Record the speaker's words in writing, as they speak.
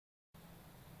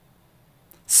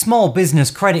Small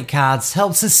business credit cards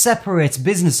help to separate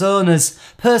business owners'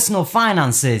 personal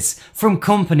finances from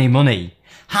company money,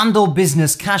 handle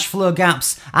business cash flow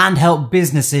gaps, and help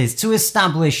businesses to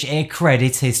establish a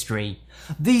credit history.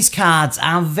 These cards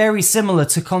are very similar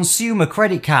to consumer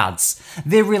credit cards.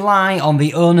 They rely on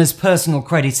the owner's personal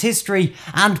credit history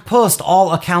and post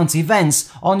all account events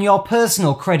on your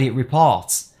personal credit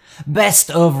report. Best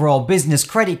overall business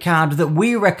credit card that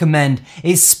we recommend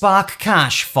is Spark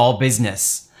Cash for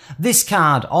Business. This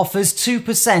card offers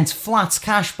 2% flat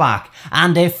cashback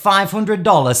and a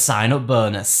 $500 sign-up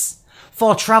bonus.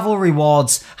 For travel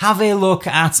rewards, have a look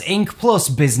at Ink Plus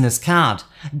Business Card.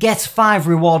 Get 5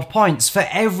 reward points for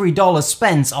every dollar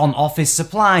spent on office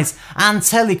supplies and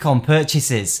telecom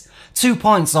purchases, 2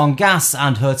 points on gas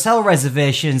and hotel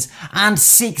reservations, and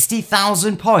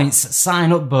 60,000 points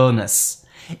sign-up bonus.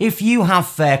 If you have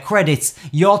fair credit,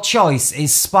 your choice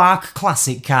is Spark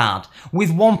Classic Card with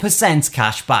 1%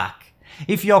 cash back.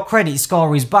 If your credit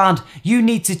score is bad, you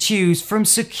need to choose from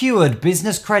secured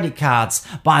business credit cards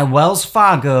by Wells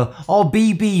Fargo or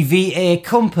BBVA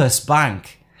Compass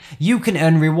Bank. You can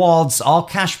earn rewards or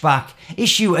cashback,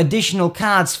 issue additional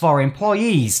cards for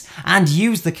employees, and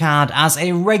use the card as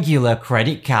a regular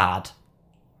credit card.